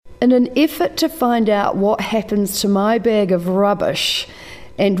In an effort to find out what happens to my bag of rubbish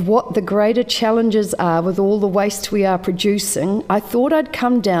and what the greater challenges are with all the waste we are producing, I thought I'd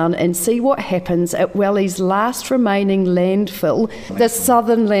come down and see what happens at Wellie's last remaining landfill, the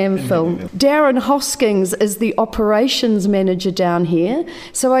Southern Landfill. Darren Hoskins is the operations manager down here,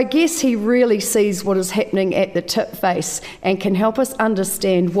 so I guess he really sees what is happening at the tip face and can help us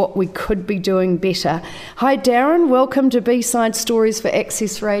understand what we could be doing better. Hi Darren, welcome to B-Side Stories for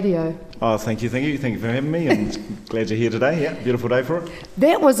Access Radio. Oh, thank you for having me, and glad you're here today. Yeah, beautiful day for it.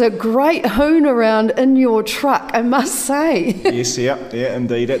 That was a great hoon around in your truck, I must say. Yes, yeah,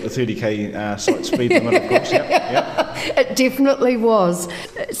 indeed, at the 30k site speed limit, of course. Yeah. It definitely was.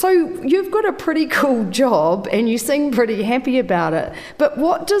 So you've got a pretty cool job, and you seem pretty happy about it. But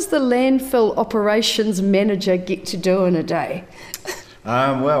what does the landfill operations manager get to do in a day?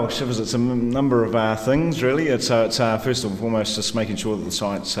 Well, Shivers, it's a number of things really. It's first and foremost just making sure that the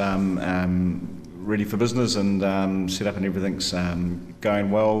site's ready for business and set up and everything's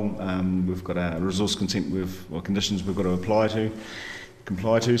going well. We've got a resource consent conditions we've got to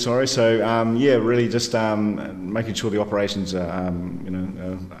comply to. So really just making sure the operations are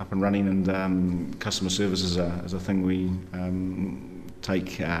up and running, and customer service is a thing we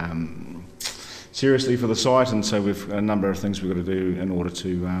take seriously for the site, and so we've a number of things we've got to do in order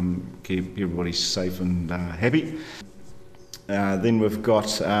to keep everybody safe and happy. Then we've got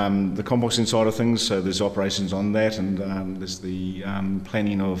the composting side of things, so there's operations on that, and there's the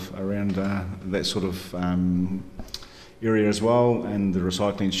planning of around that sort of area as well, and the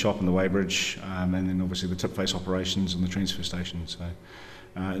recycling shop and the weighbridge, and then obviously the tip face operations and the transfer station. So,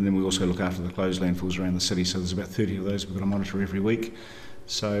 and then we also look after the closed landfills around the city, so there's about 30 of those we've got to monitor every week.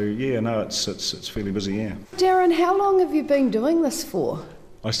 So it's fairly busy, yeah. Darren, how long have you been doing this for?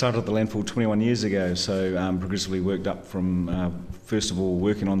 I started the landfill 21 years ago, so progressively worked up from first of all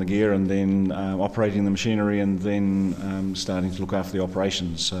working on the gear, and then operating the machinery, and then starting to look after the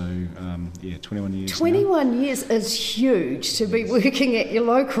operations. So 21 years. 21 now. Years is huge to be working at your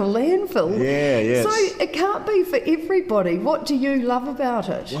local landfill. Yeah. So it can't be for everybody. What do you love about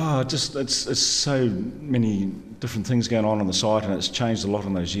it? Wow, it's so many different things going on the site, and it's changed a lot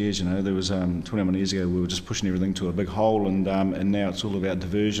in those years. There was 21 years ago we were just pushing everything to a big hole, and now it's all about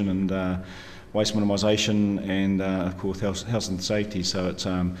diversion and waste minimisation, and of course health and safety. So it's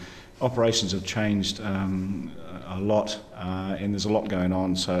operations have changed a lot, and there's a lot going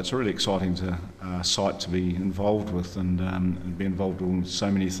on. So it's a really exciting site to be involved with, and be involved in so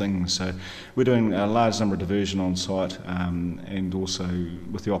many things. So we're doing a large number of diversion on site, and also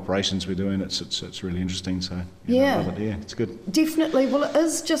with the operations we're doing, it's really interesting. So I love it. Yeah, it's good. Definitely. Well, it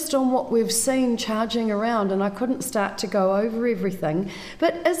is just on what we've seen charging around, and I couldn't start to go over everything.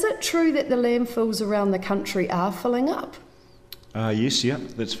 But is it true that the landfills around the country are filling up? Yes,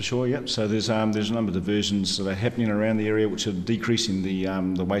 that's for sure. Yep. So there's a number of diversions that are happening around the area, which are decreasing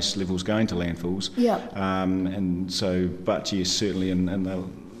the waste levels going to landfills. Yeah. And so, but yes, certainly in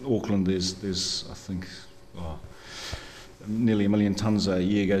Auckland, there's I think nearly 1 million tonnes a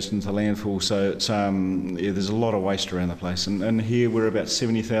year goes into landfill. So it's there's a lot of waste around the place. And here we're about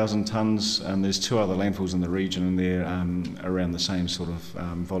 70,000 tonnes, and there's 2 other landfills in the region, and they're around the same sort of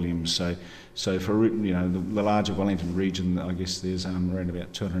volumes. So for the larger Wellington region, I guess there's around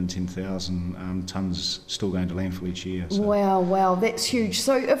about 210,000 tonnes still going to landfill each year. So. Wow, that's huge.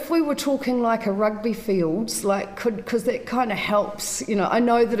 So if we were talking like a rugby fields, because that kind of helps, I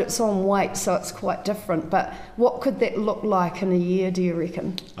know that it's on weight, so it's quite different, but what could that look like in a year, do you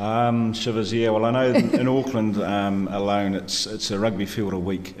reckon? Shivers, yeah. Well, I know in Auckland alone, it's a rugby field a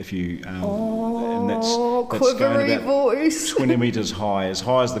week if you... and that's going about voice. 20 metres high as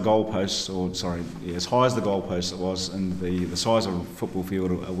the goalposts, as high as the goalpost it was, and the size of a football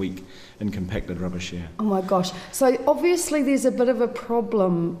field a week in compacted rubbish, yeah. Oh my gosh. So obviously there's a bit of a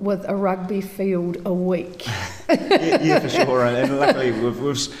problem with a rugby field a week. yeah, for sure. And luckily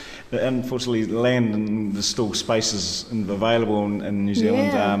we've unfortunately land and there's still spaces available in New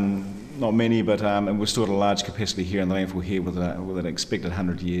Zealand. Yeah. Not many, but and we're still at a large capacity here in the landfill here with an expected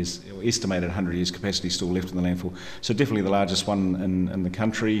 100 years, or estimated 100 years capacity still left in the landfill. So definitely the largest one in the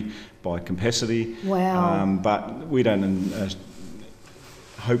country by capacity. Wow. But we don't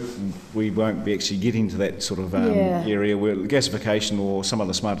hope we won't be actually getting to that sort of area where gasification or some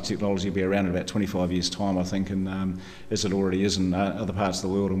other smarter technology will be around in about 25 years' time, I think, and as it already is in other parts of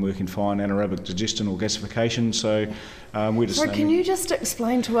the world and working fine, anaerobic digestion or gasification. So we're just... So can you just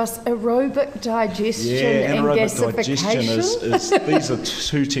explain to us aerobic digestion and anaerobic gasification? digestion these are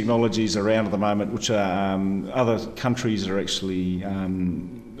 2 technologies around at the moment, which are other countries are actually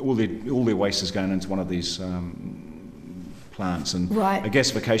all their waste is going into one of these plants. And Right. a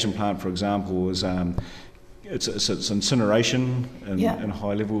gasification plant, for example, is it's incineration in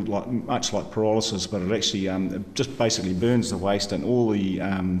high level, much like pyrolysis, but it actually it just basically burns the waste, and all the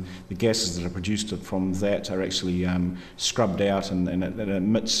gases that are produced from that are actually scrubbed out, and it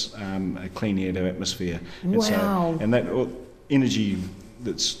emits a clean air to atmosphere. Wow. And that energy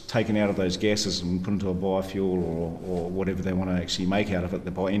that's taken out of those gases and put into a biofuel or whatever they want to actually make out of it,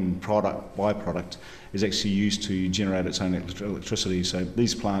 the byproduct is actually used to generate its own electricity. So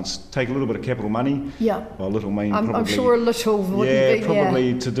these plants take a little bit of capital money. Yeah. By little mean I'm probably, sure a little wouldn't be.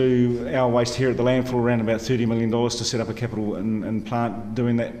 probably to do our waste here at the landfill around about $30 million to set up a capital and plant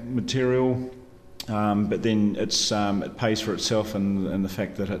doing that material. But then it pays for itself, and the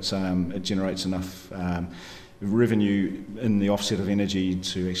fact that it generates enough revenue in the offset of energy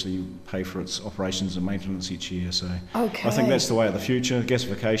to actually pay for its operations and maintenance each year. So Okay. I think that's the way of the future.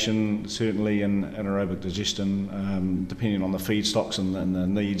 Gasification, certainly, and anaerobic digestion, depending on the feedstocks and the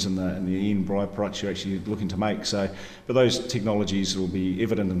needs and the end byproducts you're actually looking to make. So, but those technologies will be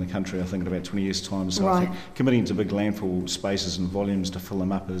evident in the country, I think, in about 20 years' time. So Right. I think committing to big landfill spaces and volumes to fill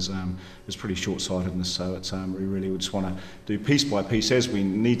them up is pretty short-sightedness. So it's we really would just want to do piece by piece as we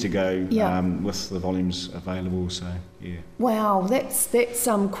need to go with the volumes available. So yeah. Wow, that's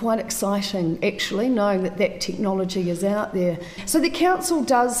quite exciting, actually, knowing that technology is out there. So the council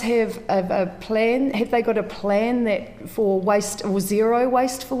does have a plan. Have they got a plan that for waste or zero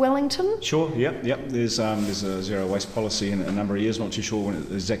waste for Wellington? Sure. Yep. There's a zero waste policy in a number of years. Not too sure when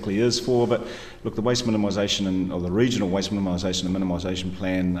it exactly is for, but look, the waste minimisation or the regional waste minimisation and minimisation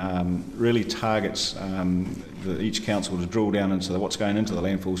plan really targets each council to drill down into what's going into the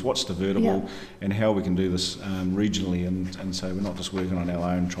landfills, what's divertible, and how we can do this regionally. And so we're not just working on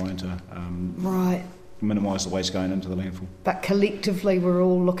our own trying to Right. minimise the waste going into the landfill. But collectively we're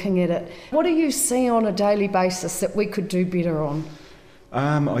all looking at it. What do you see on a daily basis that we could do better on?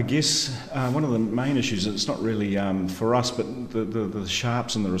 I guess one of the main issues, it's not really for us, but the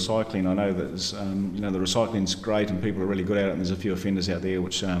sharps and the recycling. I know that the recycling's great and people are really good at it, and there's a few offenders out there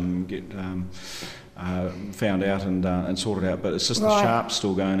which get found out and sorted out, but it's just the sharps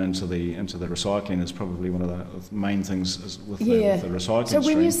still going into the recycling is probably one of the main things with the recycling So when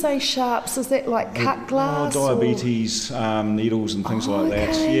stream. you say sharps, is that like cut glass? Diabetes, needles and things like that.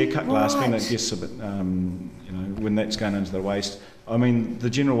 Okay, Yeah, cut glass, right. I guess a bit, when that's going into the waste. I mean, the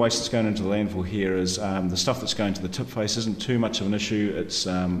general waste that's going into the landfill here is the stuff that's going to the tip face isn't too much of an issue. It's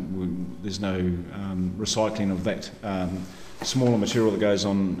there's no recycling of that smaller material that goes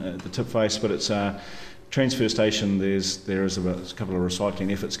on the tip face, but it's transfer station. There is a couple of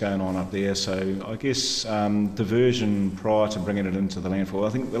recycling efforts going on up there. So I guess diversion prior to bringing it into the landfill.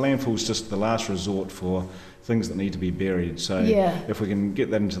 I think the landfill is just the last resort for things that need to be buried. So if we can get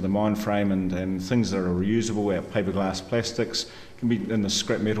that into the mine frame and things that are reusable, our paper, glass, plastics, can be in the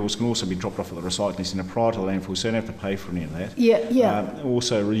scrap metals, can also be dropped off at the recycling centre prior to the landfill, so you don't have to pay for any of that.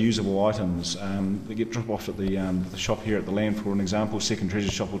 Also reusable items that get dropped off at the shop here at the landfill. For an example, Second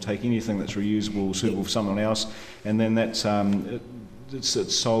Treasure Shop will take anything that's reusable, suitable for someone else, and then that's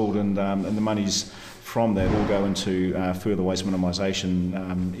it's sold, and the money's from that all go into further waste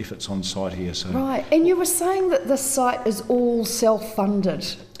minimisation efforts on site here. So. Right, and you were saying that the site is all self-funded.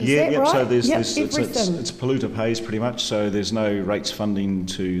 Is that right? So there's everything. it's polluter pays pretty much. So there's no rates funding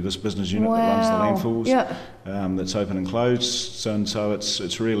to this business unit that runs the landfills. That's open and closed. And so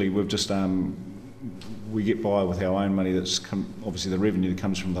it's really we've just we get by with our own money. That's obviously the revenue that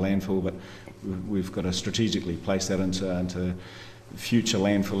comes from the landfill, but we've got to strategically place that into future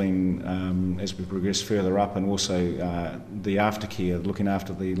landfilling as we progress further up, and also the aftercare, looking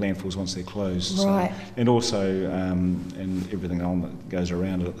after the landfills once they're closed. Right. So, and also and everything on that goes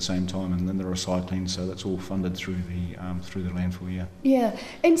around it at the same time, and then the recycling. So that's all funded through the landfill. Yeah. Yeah,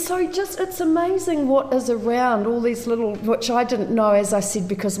 and so it's amazing what is around all these little, which I didn't know, as I said,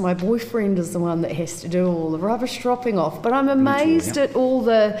 because my boyfriend is the one that has to do all the rubbish dropping off. But I'm amazed at all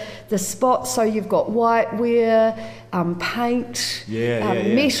the spots. So you've got whiteware, paint,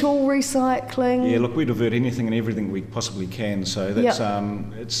 metal recycling. Yeah, look, we divert anything and everything we possibly can. So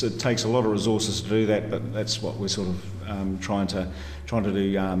that's it takes a lot of resources to do that, but that's what we're sort of trying to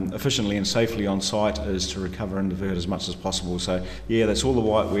do efficiently and safely on site, is to recover and divert as much as possible. So that's all the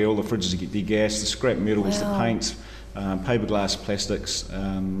whiteware, all the fridges that get degassed, the scrap metals, the paint, paper, glass, plastics,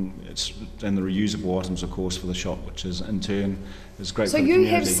 and the reusable items, of course, for the shop, which is in turn is great. So for the you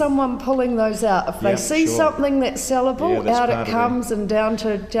community. have someone pulling those out. If they see something that's sellable, out it comes and down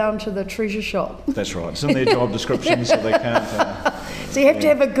to the treasure shop. That's right. It's in their job description, so they can't. So you have to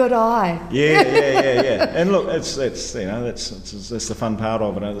have a good eye. Yeah. And look, it's that's the fun part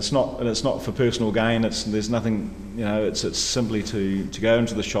of it. It's not for personal gain. There's nothing, it's simply to go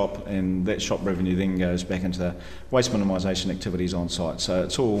into the shop, and that shop revenue then goes back into waste minimisation activities on site. So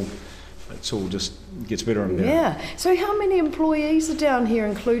it's all just gets better and better. Yeah. So how many employees are down here,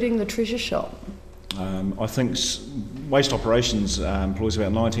 including the treasure shop? I think Waste Operations employs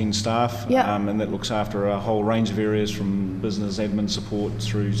about 19 staff, and that looks after a whole range of areas from business admin support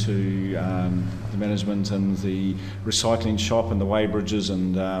through to the management and the recycling shop and the weighbridges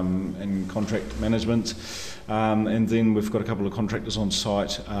and contract management. And then we've got a couple of contractors on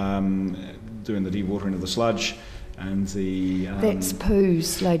site doing the dewatering of the sludge. And that's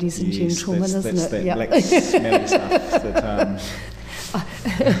poos, ladies and gentlemen, isn't it? That black smelly stuff.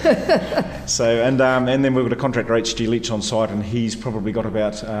 And then we've got a contractor, HG Leach, on site, and he's probably got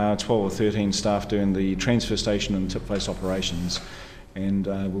about 12 or 13 staff doing the transfer station and tip face operations. And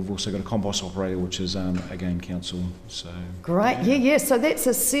we've also got a compost operator, which is again council. So great, yeah. So that's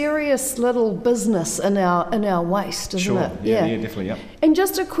a serious little business in our waste, isn't it? Yeah, definitely. Yep. And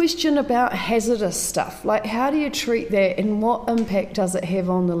just a question about hazardous stuff. Like, how do you treat that, and what impact does it have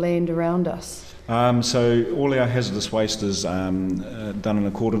on the land around us? So all our hazardous waste is done in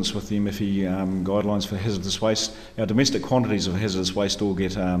accordance with the MFE guidelines for hazardous waste. Our domestic quantities of hazardous waste all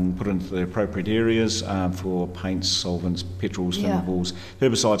get put into the appropriate areas for paints, solvents, petrols, flammables,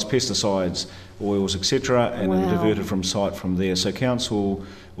 herbicides, pesticides, oils, etc., and are diverted from site from there. So council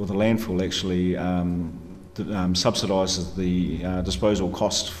or the landfill actually subsidises the disposal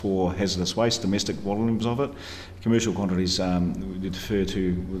cost for hazardous waste, domestic volumes of it. Commercial quantities we defer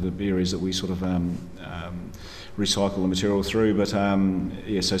to the areas that we sort of recycle the material through, but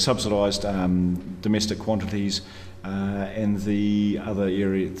so subsidised domestic quantities, and the other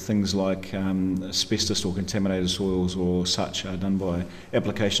area, things like asbestos or contaminated soils or such, are done by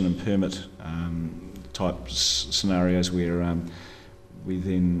application and permit type scenarios where we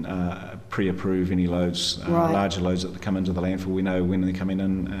then pre-approve any loads, larger loads that come into the landfill. We know when they come in,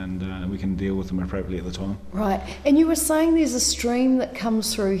 and we can deal with them appropriately at the time. Right. And you were saying there's a stream that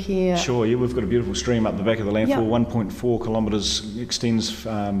comes through here. Sure, yeah, we've got a beautiful stream up the back of the landfill. 1.4 kilometres extends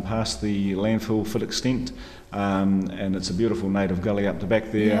past the landfill foot extent. And it's a beautiful native gully up the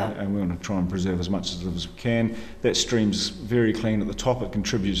back there, and we want to try and preserve as much as we can. That stream's very clean at the top. It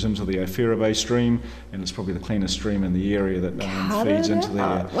contributes into the O'Fera Bay stream, and it's probably the cleanest stream in the area that feeds into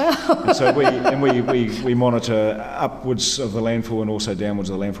there. Wow. And so we monitor upwards of the landfill and also downwards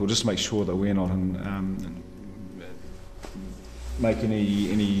of the landfill, just to make sure that we're not making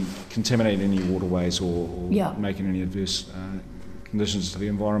any contaminating any waterways or making any adverse conditions to the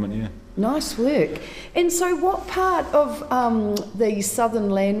environment. Nice work. And so what part of the southern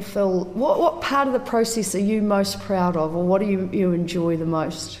landfill, what part of the process are you most proud of, or what do you enjoy the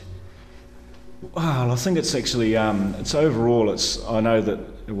most? Well, I think it's actually, it's overall, I know that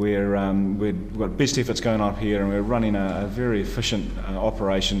we've got best efforts going up here, and we're running a very efficient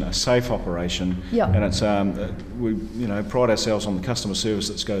operation, a safe operation, and it's we pride ourselves on the customer service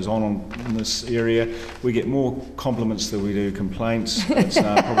that goes on in this area. We get more compliments than we do complaints. It's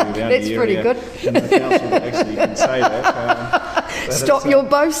probably the only area in the council that actually can say that. Stop your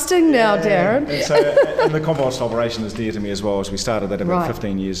boasting now, Darren. And the compost operation is dear to me as well, as we started that about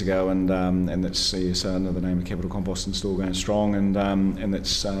 15 years ago, and that's under the name of Capital Compost, and still going strong, and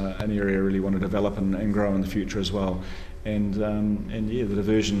that's an area I really want to develop and grow in the future as well. And the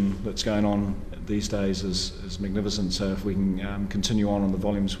diversion that's going on these days is magnificent. So if we can continue on the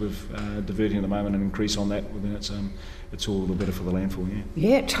volumes we're diverting at the moment and increase on that, then it's all the better for the landfill.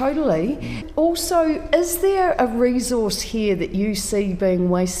 Yeah, totally. Also, is there a resource here that you see being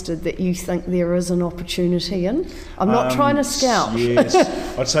wasted that you think there is an opportunity in? I'm not trying to scout. Yes,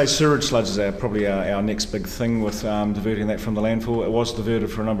 I'd say sewage sludge is probably our next big thing with diverting that from the landfill. It was diverted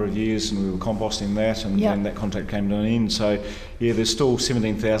for a number of years, and we were composting that, and then that contract came to an end. So there's still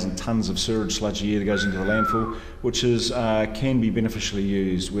 17,000 tonnes of sewage sludge a year that goes into the landfill, which can be beneficially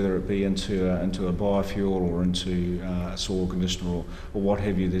used, whether it be into a biofuel or into a soil conditioner or what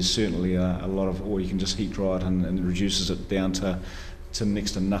have you. There's certainly a lot of, or you can just heat dry it and it reduces it down to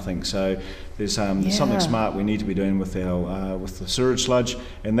next to nothing. So there's something smart we need to be doing with the sewage sludge,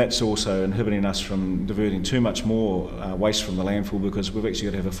 and that's also inhibiting us from diverting too much more waste from the landfill, because we've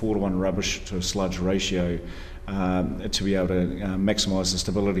actually got to have a 4:1 rubbish to sludge ratio to be able to maximise the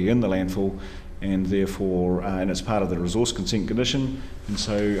stability in the landfill. And therefore, and it's part of the resource consent condition, and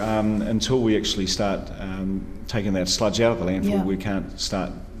so until we actually start taking that sludge out of the landfill, we can't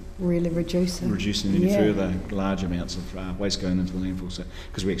start really reducing any further large amounts of waste going into the landfill,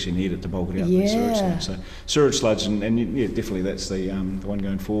 because we actually need it to bulk it out in the sewage sludge. So sewage sludge, and definitely that's the one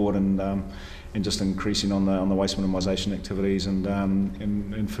going forward, and just increasing on the waste minimisation activities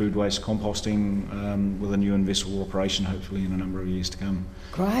and food waste composting with a new and vessel operation hopefully in a number of years to come.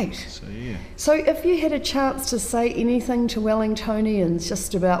 Great. So yeah. So if you had a chance to say anything to Wellingtonians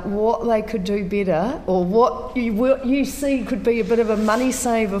just about what they could do better, or what you see could be a bit of a money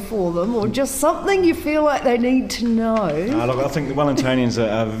saver for them, or just something you feel like they need to know. Look, I think the Wellingtonians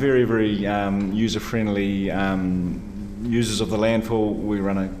are very, very user-friendly users of the landfill. We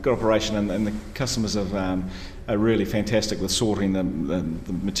run a good operation, and the customers are really fantastic with sorting the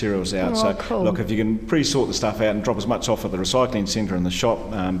materials out. Cool. Look, if you can pre-sort the stuff out and drop as much off at the recycling centre in the shop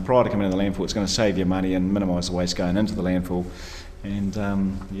prior to coming into the landfill, it's going to save you money and minimise the waste going into the landfill. And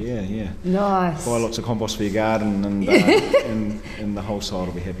nice. Buy lots of compost for your garden, and the whole side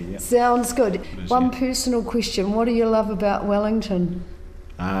will be happy. Yeah. Sounds good. One personal question: what do you love about Wellington?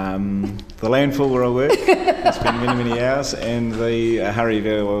 The landfill where I work, I spend many, many hours, and the Hurry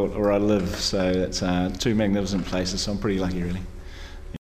Valley where I live. So it's two magnificent places, so I'm pretty lucky, really.